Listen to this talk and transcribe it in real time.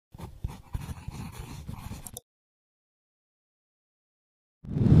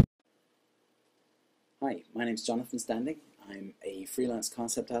Hi, my name's Jonathan Standing. I'm a freelance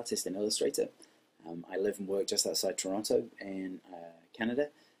concept artist and illustrator. I live and work just outside Toronto in Canada,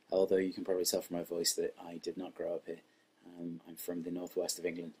 although you can probably tell from my voice that I did not grow up here. I'm from the northwest of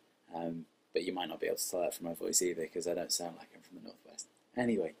England, but you might not be able to tell that from my voice either because I don't sound like I'm from the northwest.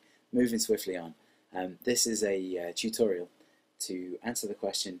 Anyway, moving swiftly on. This is a tutorial to answer the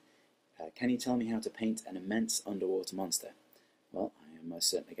question, can you tell me how to paint an immense underwater monster? Well, I am most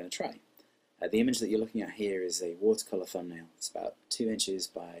certainly going to try. The image that you're looking at here is a watercolour thumbnail. It's about 2 inches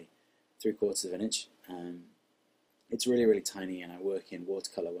by 3/4 of an inch. It's really, really tiny, and I work in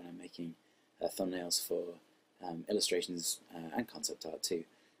watercolour when I'm making thumbnails for illustrations and concept art too,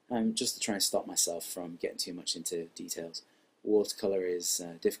 just to try and stop myself from getting too much into details. Watercolour is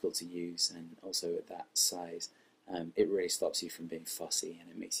difficult to use, and also at that size, it really stops you from being fussy, and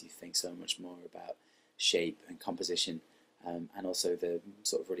it makes you think so much more about shape and composition. And also the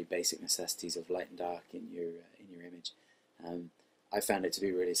sort of really basic necessities of light and dark in your image. I found it to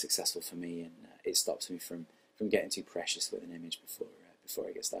be really successful for me, and it stops me from getting too precious with an image before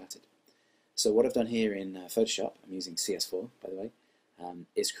I get started. So what I've done here in Photoshop, I'm using CS4 by the way,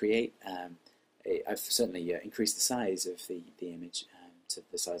 is create. I've certainly increased the size of the image to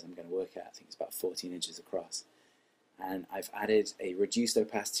the size I'm going to work at. I think it's about 14 inches across, and I've added a reduced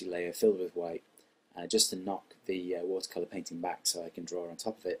opacity layer filled with white. Just to knock the watercolour painting back so I can draw on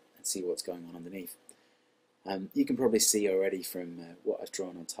top of it and see what's going on underneath. You can probably see already from what I've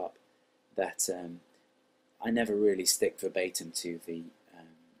drawn on top that I never really stick verbatim to the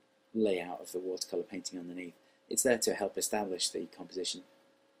layout of the watercolour painting underneath. It's there to help establish the composition,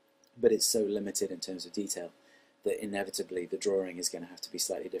 but it's so limited in terms of detail that inevitably the drawing is going to have to be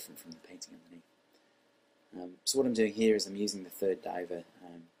slightly different from the painting underneath. So what I'm doing here is I'm using the third diver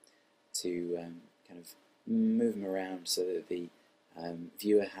to kind of move them around so that the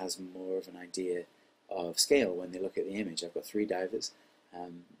viewer has more of an idea of scale when they look at the image. I've got 3 divers,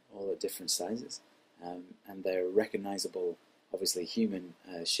 all at different sizes, and they're recognizable, obviously human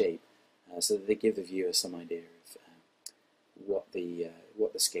shape, so that they give the viewer some idea of what the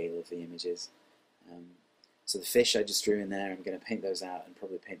scale of the image is. So the fish I just drew in there, I'm going to paint those out and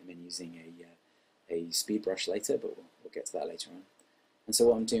probably paint them in using a speed brush later, but we'll get to that later on. And so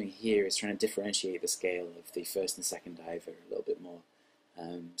what I'm doing here is trying to differentiate the scale of the first and second diver a little bit more,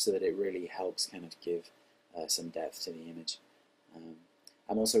 so that it really helps kind of give some depth to the image.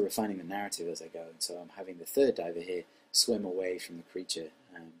 I'm also refining the narrative as I go, and so I'm having the third diver here swim away from the creature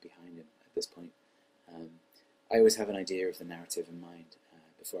behind him at this point. I always have an idea of the narrative in mind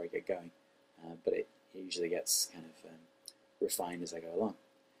before I get going, but it usually gets kind of refined as I go along.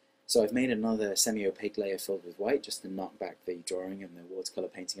 So I've made another semi-opaque layer filled with white just to knock back the drawing and the watercolour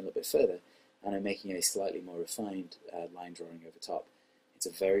painting a little bit further, and I'm making a slightly more refined line drawing over top. It's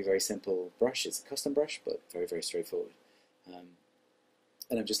a very, very simple brush. It's a custom brush, but very, very straightforward.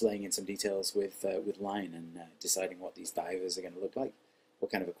 And I'm just laying in some details with line and deciding what these divers are going to look like, what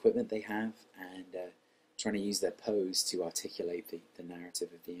kind of equipment they have, and trying to use their pose to articulate the narrative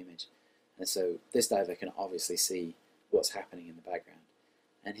of the image. And so this diver can obviously see what's happening in the background.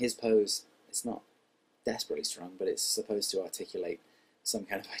 And his pose, it's not desperately strong, but it's supposed to articulate some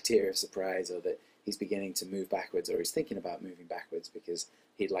kind of idea of surprise, or that he's beginning to move backwards, or he's thinking about moving backwards because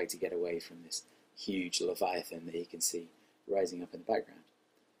he'd like to get away from this huge leviathan that he can see rising up in the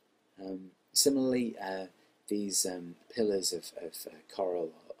background. Similarly, these pillars of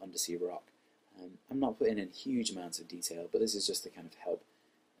coral or undersea rock, I'm not putting in huge amounts of detail, but this is just to kind of help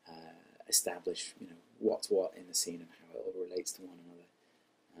establish, what's what in the scene and how it all relates to one another.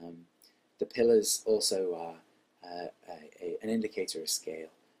 The pillars also are an indicator of scale.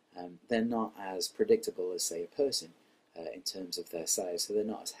 They're not as predictable as, say, a person in terms of their size, so they're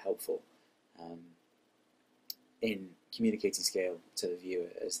not as helpful in communicating scale to the viewer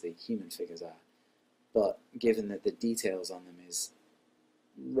as the human figures are. But given that the details on them is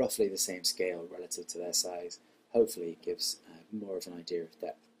roughly the same scale relative to their size, hopefully it gives more of an idea of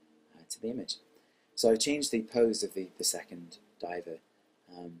depth to the image. So I've changed the pose of the second diver.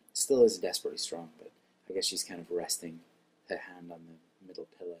 Still isn't desperately strong, but I guess she's kind of resting her hand on the middle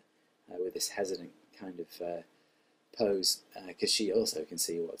pillar with this hesitant kind of pose, because she also can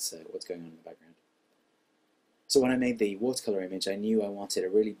see what's going on in the background. So when I made the watercolor image, I knew I wanted a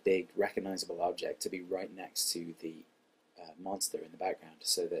really big, recognizable object to be right next to the monster in the background,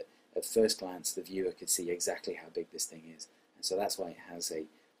 so that at first glance the viewer could see exactly how big this thing is. And so that's why it has a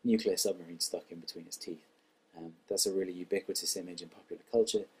nuclear submarine stuck in between its teeth. That's a really ubiquitous image in popular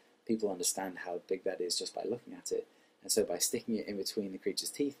culture. People understand how big that is just by looking at it, and so by sticking it in between the creature's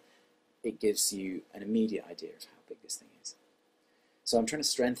teeth, it gives you an immediate idea of how big this thing is. So I'm trying to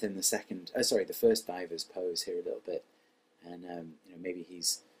strengthen the first diver's pose here a little bit, and maybe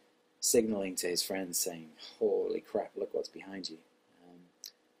he's signaling to his friends saying, "Holy crap! Look what's behind you."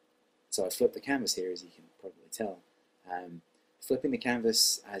 So I flipped the canvas here, as you can probably tell. Flipping the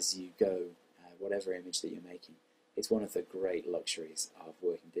canvas as you go, whatever image that you're making, it's one of the great luxuries of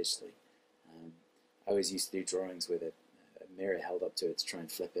working digitally. I always used to do drawings with a mirror held up to it to try and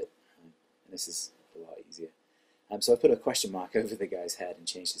flip it, and this is a lot easier. So I put a question mark over the guy's head and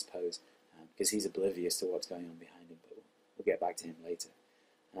changed his pose because he's oblivious to what's going on behind him, but we'll get back to him later.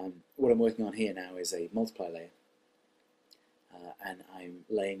 What I'm working on here now is a multiply layer, and I'm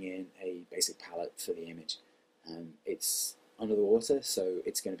laying in a basic palette for the image. It's under the water, so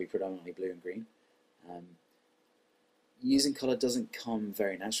it's going to be predominantly blue and green. Using colour doesn't come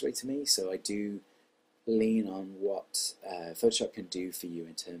very naturally to me, so I do lean on what Photoshop can do for you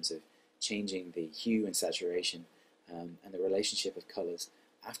in terms of changing the hue and saturation and the relationship of colours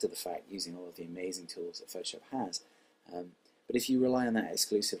after the fact, using all of the amazing tools that Photoshop has. But if you rely on that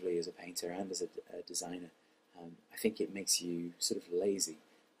exclusively as a painter and as a designer, I think it makes you sort of lazy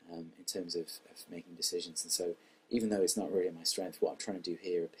in terms of making decisions. And so, even though it's not really my strength, what I'm trying to do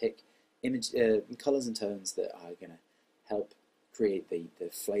here are pick colours and tones that are going to help create the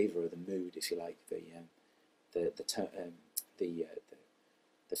flavour or the mood, if you like, the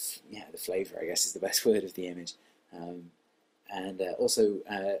flavour, I guess, is the best word of the image. Also,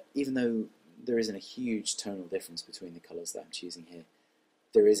 even though there isn't a huge tonal difference between the colours that I'm choosing here,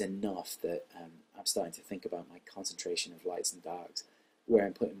 there is enough that I'm starting to think about my concentration of lights and darks, where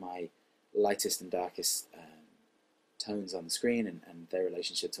I'm putting my lightest and darkest tones on the screen and their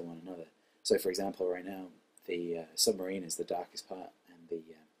relationship to one another. So, for example, right now, the submarine is the darkest part, and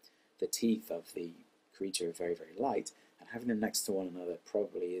the teeth of the creature are very, very light, and having them next to one another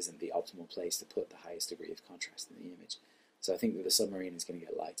probably isn't the optimal place to put the highest degree of contrast in the image. So I think that the submarine is going to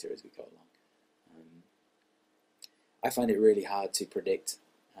get lighter as we go along. I find it really hard to predict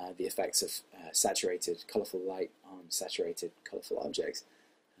the effects of saturated, colourful light on saturated, colourful objects.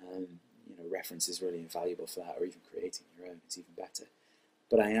 Reference is really invaluable for that, or even creating your own is even better.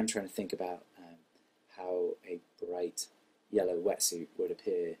 But I am trying to think about how a bright yellow wetsuit would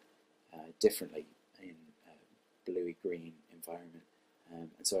appear differently in a bluey-green environment.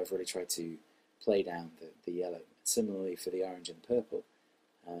 And so I've really tried to play down the yellow. Similarly for the orange and purple,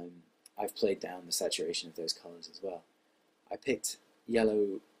 I've played down the saturation of those colours as well. I picked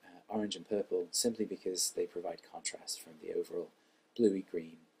yellow, orange and purple simply because they provide contrast from the overall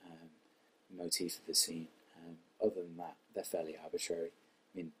bluey-green motif of the scene. Other than that, they're fairly arbitrary.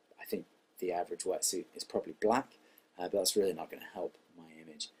 I mean, I think the average wetsuit is probably black, but that's really not going to help my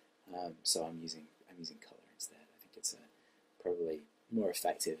image. So I'm using colour instead. I think it's probably more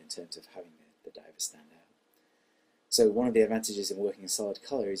effective in terms of having the diver stand out. So one of the advantages in working in solid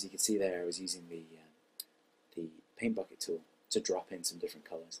colour is you can see there I was using the paint bucket tool to drop in some different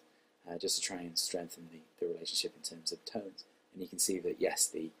colours, just to try and strengthen the relationship in terms of tones. And you can see that yes,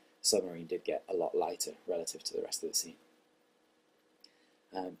 the submarine did get a lot lighter relative to the rest of the scene.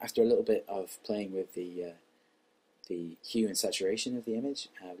 After a little bit of playing with the hue and saturation of the image,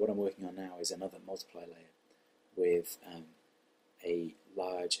 what I'm working on now is another multiply layer with a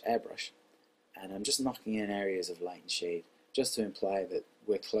large airbrush, and I'm just knocking in areas of light and shade just to imply that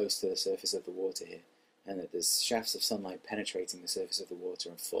we're close to the surface of the water here, and that there's shafts of sunlight penetrating the surface of the water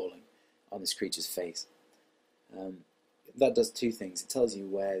and falling on this creature's face. That does two things. It tells you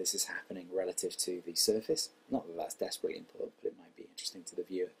where this is happening relative to the surface. Not that that's desperately important, but it might be interesting to the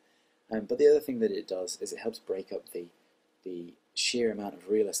viewer. But the other thing that it does is it helps break up the sheer amount of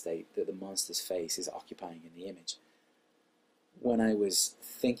real estate that the monster's face is occupying in the image. When I was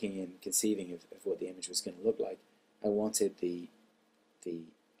thinking and conceiving of what the image was going to look like, I wanted the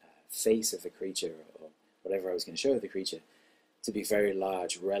face of the creature, or whatever I was going to show of the creature, to be very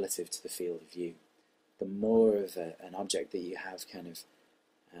large relative to the field of view. The more of an object that you have kind of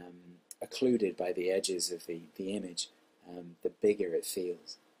occluded by the edges of the image, the bigger it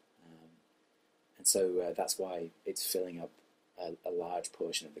feels. And so that's why it's filling up a large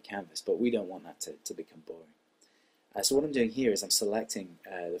portion of the canvas, but we don't want that to become boring. So what I'm doing here is I'm selecting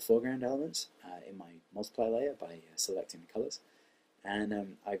the foreground elements in my multiply layer by selecting the colours,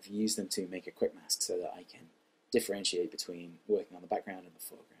 and I've used them to make a quick mask so that I can differentiate between working on the background and the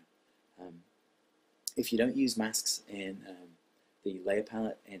foreground. If you don't use masks in the layer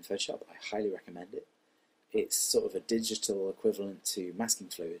palette in Photoshop, I highly recommend it. It's sort of a digital equivalent to masking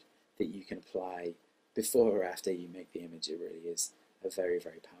fluid that you can apply before or after you make the image. It really is a very,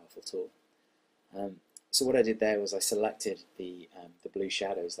 very powerful tool. So what I did there was I selected the blue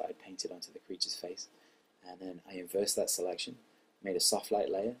shadows that I painted onto the creature's face, and then I inversed that selection made a soft light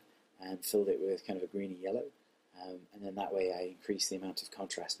layer and filled it with kind of a greeny yellow, and then that way I increased the amount of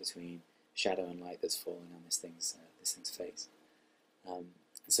contrast between shadow and light that's falling on this thing's face. And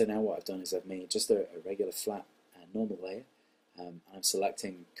so now what I've done is I've made just a regular flat normal layer, and I'm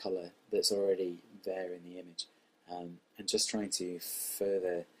selecting colour that's already there in the image, and just trying to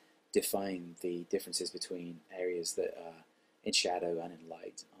further define the differences between areas that are in shadow and in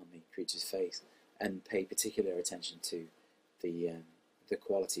light on the creature's face, and pay particular attention to the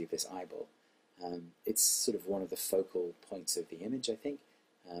quality of this eyeball. It's sort of one of the focal points of the image, I think.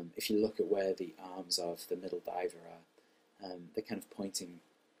 If you look at where the arms of the middle diver are, they're kind of pointing,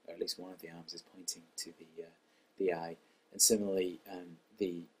 or at least one of the arms is pointing to the eye, and similarly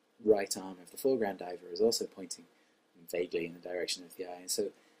the right arm of the foreground diver is also pointing vaguely in the direction of the eye. And so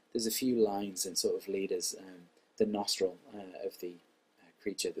there's a few lines and sort of leaders. The nostril of the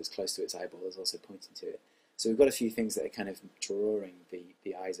creature that's close to its eyeball is also pointing to it. So we've got a few things that are kind of drawing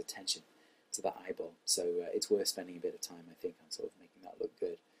the eye's attention to that eyeball. So it's worth spending a bit of time, I think, on sort of making that look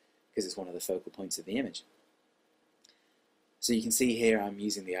good, because it's one of the focal points of the image. So you can see here I'm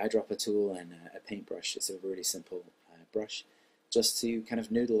using the eyedropper tool and a paintbrush. It's a really simple brush, just to kind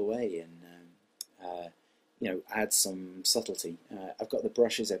of noodle away and add some subtlety. I've got the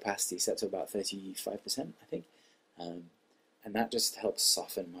brush's opacity set to about 35%, I think, and that just helps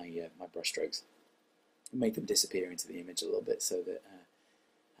soften my brush strokes, make them disappear into the image a little bit, so that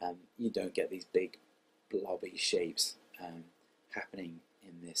you don't get these big blobby shapes happening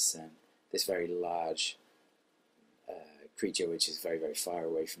in this very large creature, which is very, very far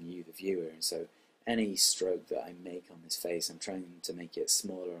away from you, the viewer. And so any stroke that I make on this face, I'm trying to make it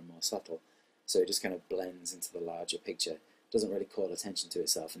smaller and more subtle, so it just kind of blends into the larger picture, doesn't really call attention to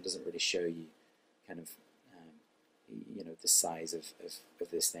itself, and doesn't really show you kind of the size of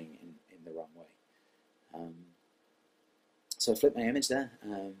this thing in the wrong way. So I flipped my image there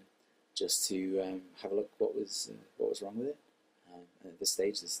just to have a look what was wrong with it. At this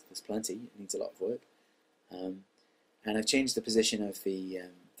stage there's plenty, it needs a lot of work. And I've changed the position of the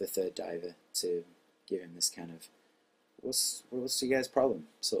third diver to give him this kind of what's your guys' problem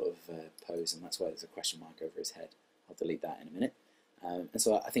sort of pose, and that's why there's a question mark over his head. I'll delete that in a minute. And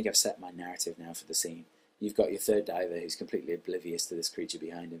so I think I've set my narrative now for the scene. You've got your third diver who's completely oblivious to this creature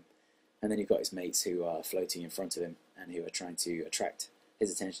behind him, and then you've got his mates who are floating in front of him and who are trying to attract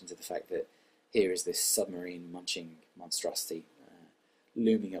his attention to the fact that here is this submarine munching monstrosity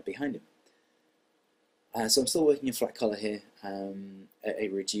looming up behind him. So I'm still working in flat colour here, at a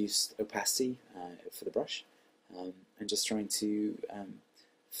reduced opacity for the brush, and just trying to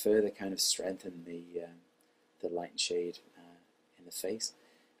further kind of strengthen the light and shade in the face.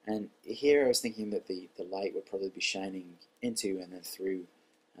 And here I was thinking that the light would probably be shining into and then through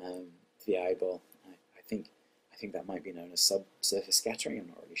the eyeball. I think that might be known as subsurface scattering. I'm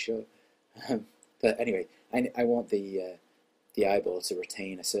not really sure, but anyway, I want the eyeball to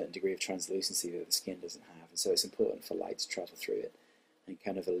retain a certain degree of translucency that the skin doesn't have, and so it's important for light to travel through it and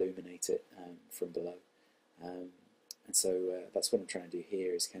kind of illuminate it from below. And so that's what I'm trying to do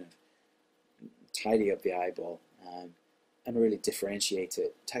here, is kind of tidy up the eyeball and really differentiate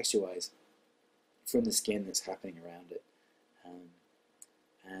it texture-wise from the skin that's happening around it.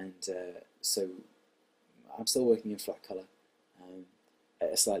 So I'm still working in flat colour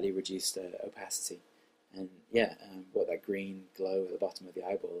at a slightly reduced opacity. And yeah, what that green glow at the bottom of the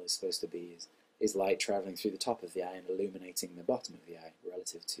eyeball is supposed to be is light travelling through the top of the eye and illuminating the bottom of the eye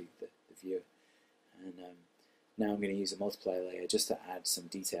relative to the viewer. And now I'm going to use a multiply layer just to add some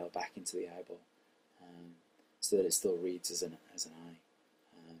detail back into the eyeball, so that it still reads as an eye.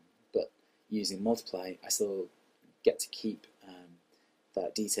 But using multiply, I still get to keep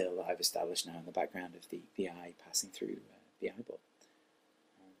that detail that I've established now in the background of the eye passing through the eyeball.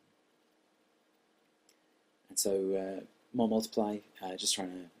 And so more multiply, just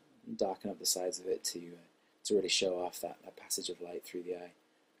trying to darken up the sides of it to really show off that passage of light through the eye.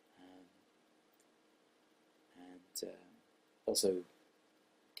 And also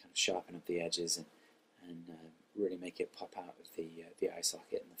kind of sharpen up the edges and really make it pop out of the eye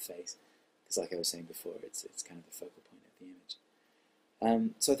socket and the face, because like I was saying before, it's kind of the focal point of the image.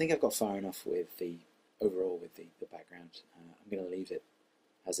 So I think I've got far enough with the overall with the background. I'm going to leave it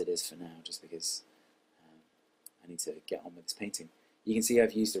as it is for now, just because I need to get on with this painting. You can see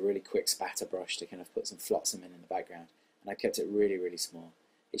I've used a really quick spatter brush to kind of put some flotsam in the background, and I kept it really, really small.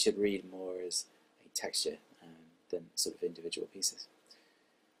 It should read more as a texture than sort of individual pieces.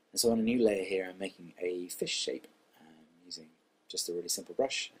 And so on a new layer here, I'm making a fish shape using just a really simple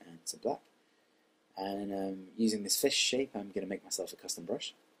brush and some black. And using this fish shape, I'm going to make myself a custom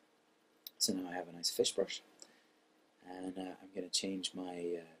brush. So now I have a nice fish brush. and I'm going to change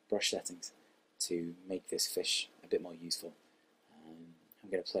my brush settings to make this fish a bit more useful. I'm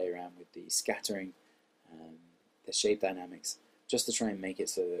going to play around with the scattering, the shape dynamics, just to try and make it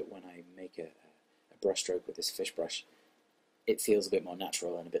so that when I make a brush stroke with this fish brush, it feels a bit more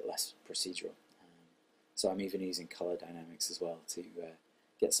natural and a bit less procedural. So I'm even using color dynamics as well to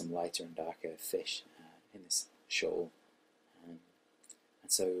get some lighter and darker fish in this shoal. And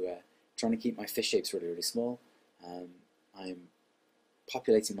so trying to keep my fish shapes really, really small. I'm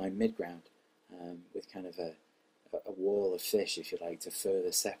populating my midground with kind of a wall of fish, if you like, to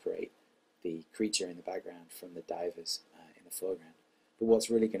further separate the creature in the background from the divers in the foreground. But what's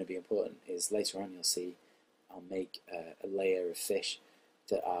really going to be important is later on you'll see I'll make a layer of fish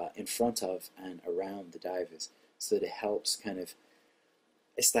that are in front of and around the divers, so that it helps kind of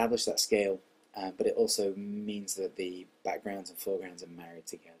establish that scale, but it also means that the backgrounds and foregrounds are married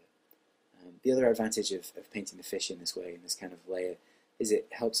together. The other advantage of painting the fish in this way, in this kind of layer, is it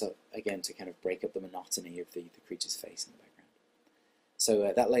helps up, again, to kind of break up the monotony of the creature's face in the background.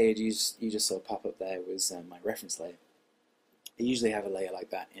 So that layer you just saw pop up there was my reference layer. I usually have a layer like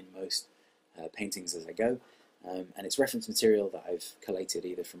that in most paintings as I go, and it's reference material that I've collated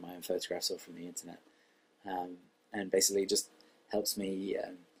either from my own photographs or from the internet, and basically it just helps me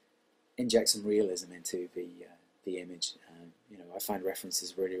inject some realism into the image. You know, I find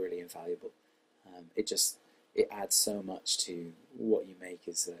references really, really invaluable. It adds so much to what you make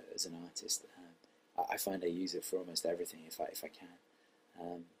as an artist. I find I use it for almost everything if I can.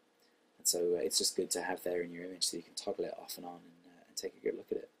 And so it's just good to have there in your image, so you can toggle it off and on and take a good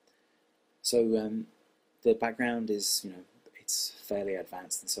look at it. So the background is, you know, it's fairly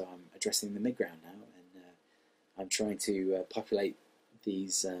advanced, and so I'm addressing the midground now, and I'm trying to populate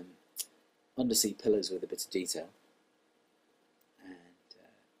these undersea pillars with a bit of detail.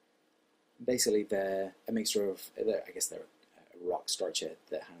 And basically they're a mixture of, I guess they're a rock structure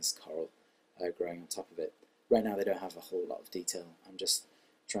that has coral growing on top of it. Right now they don't have a whole lot of detail. I'm just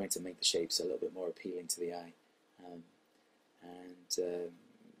trying to make the shapes a little bit more appealing to the eye, and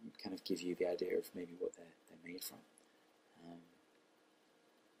kind of give you the idea of maybe what they're made from.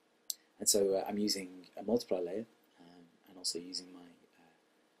 And so I'm using a multiply layer, and also using my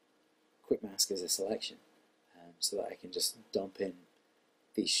quick mask as a selection, so that I can just dump in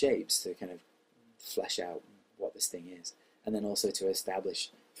these shapes to kind of flesh out what this thing is, and then also to establish,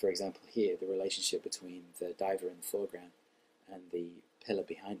 for example here, the relationship between the diver in the foreground and the pillar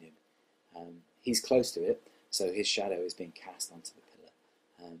behind him. He's close to it, so his shadow is being cast onto the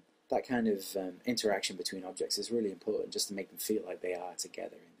pillar. That kind of interaction between objects is really important, just to make them feel like they are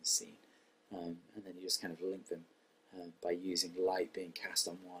together in the scene. And then you just kind of link them by using light being cast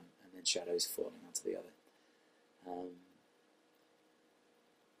on one and then shadows falling onto the other.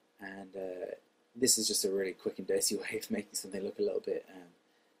 This is just a really quick and dirty way of making something look a little bit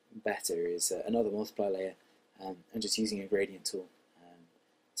better, is another multiply layer, and just using a gradient tool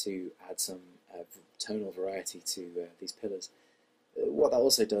to add some tonal variety to these pillars. What that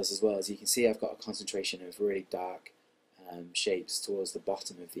also does as well is, you can see I've got a concentration of really dark shapes towards the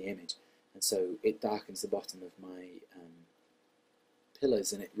bottom of the image, and so it darkens the bottom of my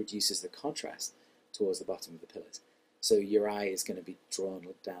pillars, and it reduces the contrast towards the bottom of the pillars. So your eye is going to be drawn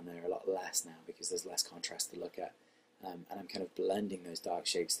down there a lot less now, because there's less contrast to look at, and I'm kind of blending those dark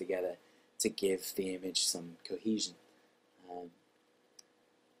shapes together to give the image some cohesion.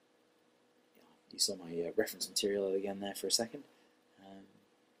 You saw my reference material again there for a second.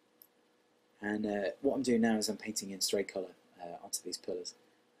 What I'm doing now is I'm painting in straight colour onto these pillars,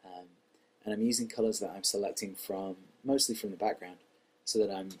 and I'm using colours that I'm selecting from, mostly from the background, so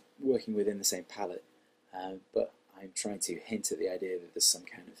that I'm working within the same palette, but I'm trying to hint at the idea that there's some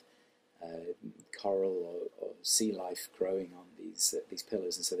kind of coral or sea life growing on these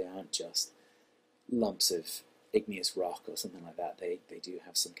pillars, and so they aren't just lumps of igneous rock or something like that. They do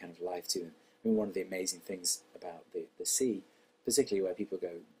have some kind of life to them. I mean, one of the amazing things about the sea, particularly where people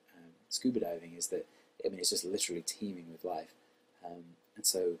go scuba diving, is that, I mean, it's just literally teeming with life. And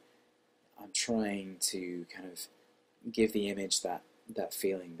so I'm trying to kind of give the image that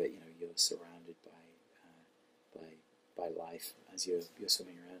feeling that, you know, you're surrounded by life as you're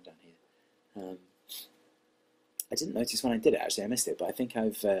swimming around down here. I didn't notice when I did it, actually. I missed it, but I think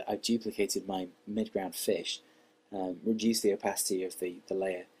I've duplicated my midground fish, reduced the opacity of the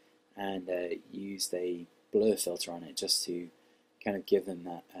layer, and used a blur filter on it just to kind of give them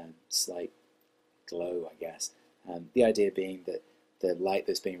that slight glow, I guess. The idea being that the light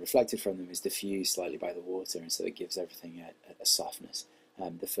that's being reflected from them is diffused slightly by the water, and so it gives everything a softness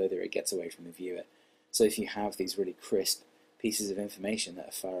the further it gets away from the viewer. So if you have these really crisp pieces of information that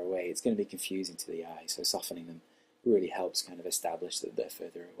are far away, it's going to be confusing to the eye, so softening them really helps kind of establish that they're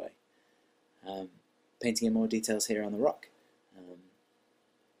further away. Painting in more details here on the rock.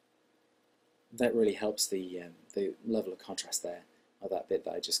 That really helps the level of contrast there, of that bit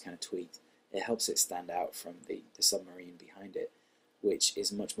that I just kind of tweaked. It helps it stand out from the submarine behind it, which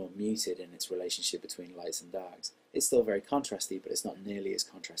is much more muted in its relationship between lights and darks. It's still very contrasty, but it's not nearly as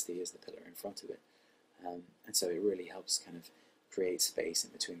contrasty as the pillar in front of it. And so it really helps kind of create space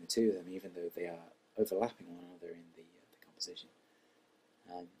in between the two of them, even though they are overlapping one another in the composition.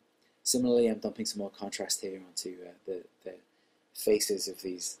 Similarly, I'm dumping some more contrast here onto the faces of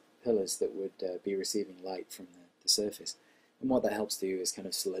these pillars that would be receiving light from the surface. And what that helps do is kind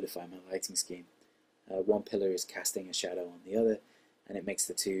of solidify my lighting scheme. One pillar is casting a shadow on the other, and it makes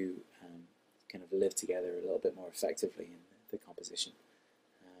the two kind of live together a little bit more effectively in the composition.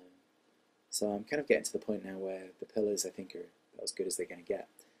 So I'm kind of getting to the point now where the pillars, I think, are about as good as they're going to get.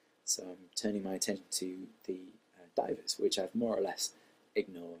 So I'm turning my attention to the divers, which I've more or less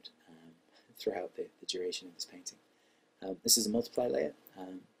ignored throughout the duration of this painting. This is a multiply layer.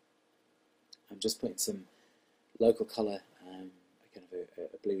 I'm just putting some local colour, kind of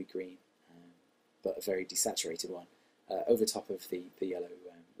a bluey green, but a very desaturated one, over top of the yellow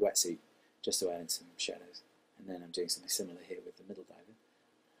wetsuit, just to add in some shadows. And then I'm doing something similar here with the middle diver.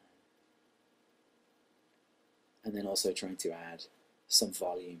 And then also trying to add some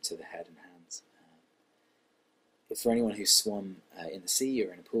volume to the head and hands. For anyone who's swum in the sea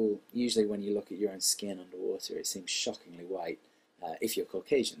or in a pool, usually when you look at your own skin underwater, it seems shockingly white, if you're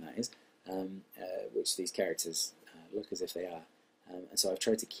Caucasian, that is, which these characters look as if they are. And so I've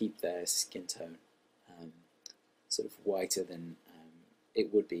tried to keep their skin tone sort of whiter than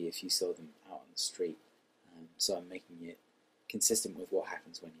it would be if you saw them out on the street. So I'm making it consistent with what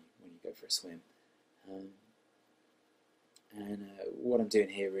happens when you go for a swim. And what I'm doing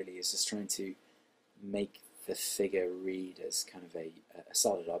here really is just trying to make the figure read as kind of a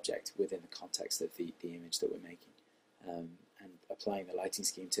solid object within the context of the image that we're making, and applying the lighting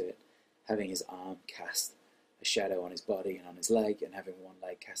scheme to it, having his arm cast a shadow on his body and on his leg, and having one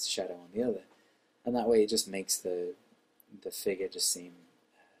leg cast a shadow on the other, and that way it just makes the figure just seem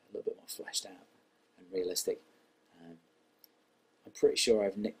a little bit more fleshed out and realistic. I'm pretty sure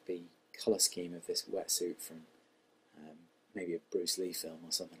I've nicked the colour scheme of this wetsuit from maybe a Bruce Lee film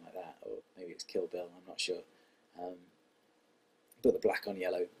or something like that, or maybe it's Kill Bill, I'm not sure. But the black on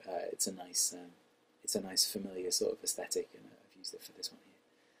yellow, it's a nice familiar sort of aesthetic, and I've used it for this one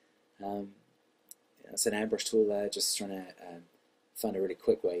here. That's an airbrush tool there, just trying to find a really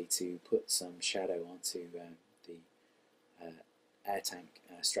quick way to put some shadow onto the air tank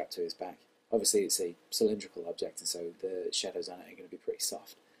strapped to his back. Obviously it's a cylindrical object, and so the shadows on it are going to be pretty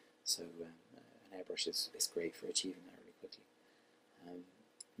soft, so an airbrush is great for achieving that really quickly.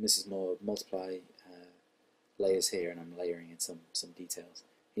 This is more multiply layers here, and I'm layering in some details.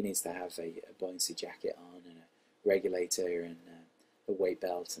 He needs to have a buoyancy jacket on, and a regulator, and a weight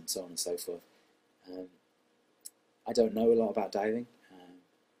belt, and so on and so forth. I don't know a lot about diving,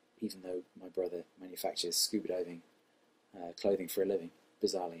 even though my brother manufactures scuba diving clothing for a living,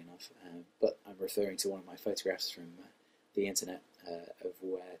 bizarrely enough. But I'm referring to one of my photographs from the internet of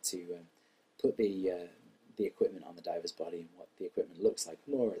where to put the equipment on the diver's body and what the equipment looks like,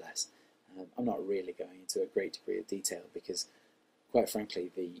 more or less. I'm not really going into a great degree of detail because, quite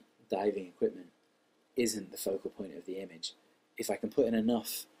frankly, the diving equipment isn't the focal point of the image. If I can put in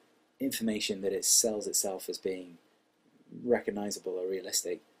enough information that it sells itself as being recognizable or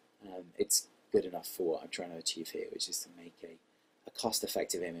realistic, it's good enough for what I'm trying to achieve here, which is to make a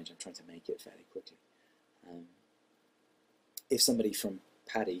cost-effective image. I'm trying to make it fairly quickly. If somebody from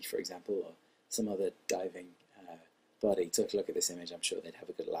PADI, for example, or some other diving body took a look at this image, I'm sure they'd have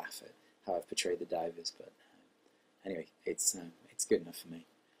a good laugh at how I've portrayed the divers, but anyway, it's good enough for me.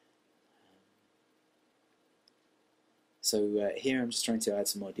 So here I'm just trying to add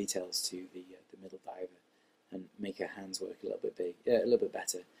some more details to the middle diver and make her hands work a little bit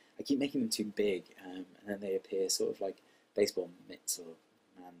better. I keep making them too big, and then they appear sort of like baseball mitts or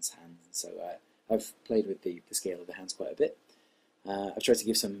man's hands. And so I've played with the scale of the hands quite a bit. I've tried to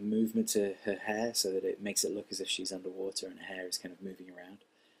give some movement to her hair so that it makes it look as if she's underwater and her hair is kind of moving around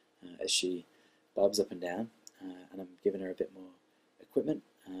as she bobs up and down. And I'm giving her a bit more equipment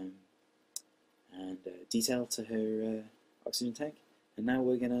and detail to her oxygen tank. And now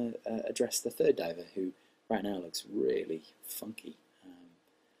we're going to address the third diver, who right now looks really funky.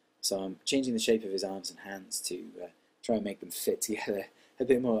 So I'm changing the shape of his arms and hands to try and make them fit together a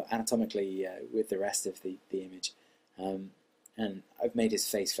bit more anatomically with the rest of the image. And I've made his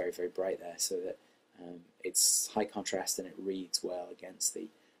face very, very bright there so that it's high contrast and it reads well against the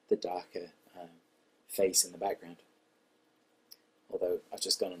darker face in the background. although I've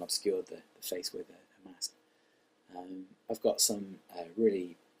just gone and obscured the face with a mask. I've got some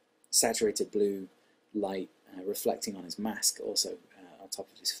really saturated blue light reflecting on his mask also on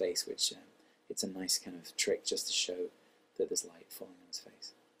top of his face, which it's a nice kind of trick just to show that there's light falling on his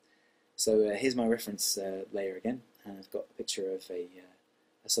face. So here's my reference layer again, and I've got a picture of a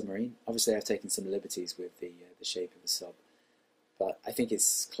submarine. Obviously I've taken some liberties with the shape of the sub, but I think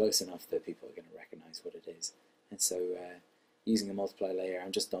it's close enough that people are going to recognize what it is. And so using a multiply layer,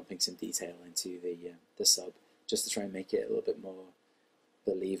 I'm just dumping some detail into the sub just to try and make it a little bit more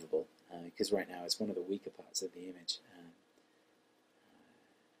believable, because right now it's one of the weaker parts of the image,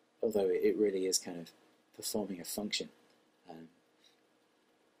 although it really is kind of performing a function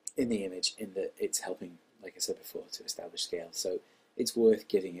in the image, in that it's helping, like I said before, to establish scale. So it's worth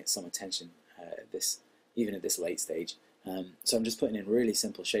giving it some attention even at this late stage. So I'm just putting in really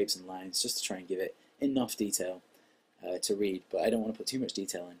simple shapes and lines just to try and give it enough detail to read, but I don't want to put too much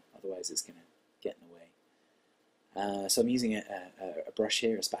detail in, otherwise it's going to get in the way. So I'm using a brush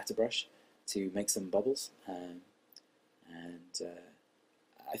here, a spatter brush, to make some bubbles, and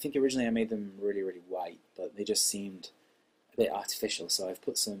I think originally I made them really, really white, but they just seemed a bit artificial, so I've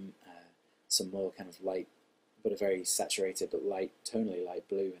put some more kind of light, but a very saturated but light, tonally light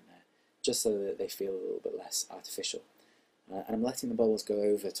blue in there, just so that they feel a little bit less artificial. And I'm letting the bubbles go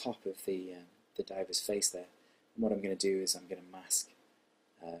over top of the diver's face there. And what I'm going to do is I'm going to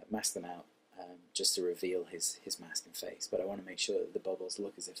mask them out just to reveal his mask and face, but I want to make sure that the bubbles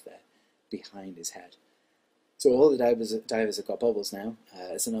look as if they're behind his head. So all the divers have got bubbles now.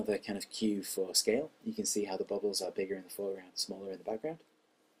 It's another kind of cue for scale. You can see how the bubbles are bigger in the foreground, smaller in the background.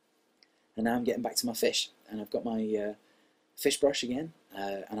 And now I'm getting back to my fish, and I've got my fish brush again,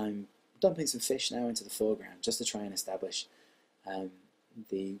 and I'm dumping some fish now into the foreground just to try and establish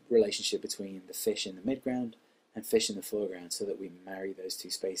the relationship between the fish in the midground and fish in the foreground, so that we marry those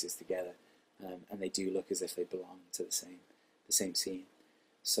two spaces together, and they do look as if they belong to the same scene.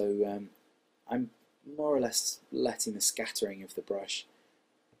 So I'm more or less letting the scattering of the brush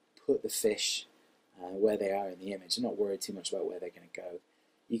put the fish where they are in the image. I'm not worried too much about where they're going to go.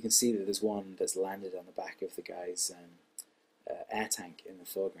 You can see that there's one that's landed on the back of the guy's air tank in the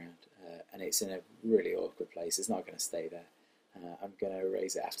foreground, and it's in a really awkward place. It's not going to stay there. I'm going to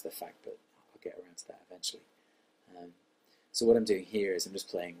erase it after the fact, but I'll get around to that eventually. So what I'm doing here is I'm just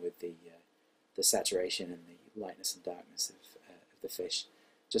playing with the saturation and the lightness and darkness of the fish,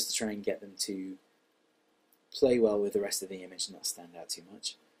 just to try and get them to play well with the rest of the image and not stand out too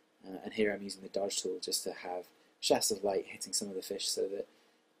much. And here I'm using the dodge tool just to have shafts of light hitting some of the fish, so that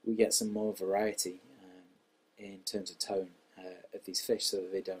we get some more variety in terms of tone of these fish, so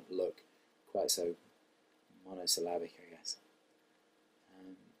that they don't look quite so monosyllabic, I guess.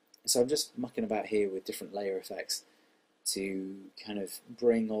 So I'm just mucking about here with different layer effects to kind of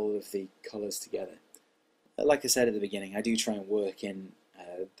bring all of the colours together. Like I said at the beginning, I do try and work in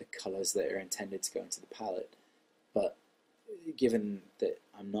the colours that are intended to go into the palette, but given that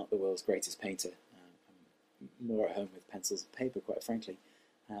I'm not the world's greatest painter, I'm more at home with pencils and paper, quite frankly,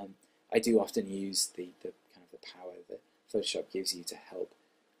 I do often use the kind of the power that Photoshop gives you to help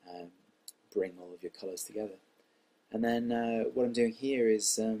bring all of your colours together. And then what I'm doing here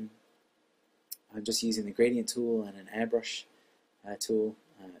is I'm just using the gradient tool and an airbrush tool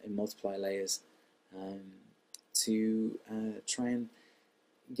in multiply layers to try and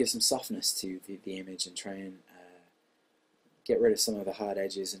give some softness to the image, and try and get rid of some of the hard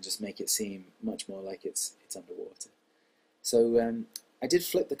edges and just make it seem much more like it's underwater. So I did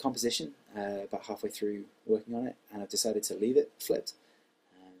flip the composition about halfway through working on it, and I've decided to leave it flipped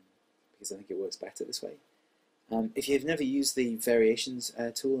because I think it works better this way. If you've never used the variations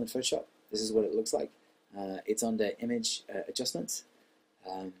tool in Photoshop, this is what it looks like. It's under image adjustments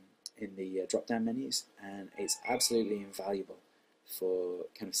in the drop-down menus, and it's absolutely invaluable for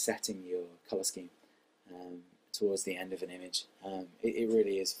kind of setting your color scheme towards the end of an image. It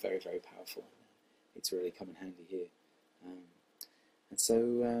really is very, very powerful. It's really come in handy here. And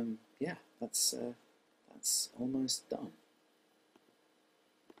so, yeah, that's almost done.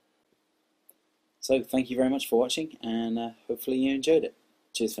 So thank you very much for watching, and hopefully you enjoyed it.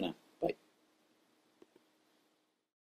 Cheers for now.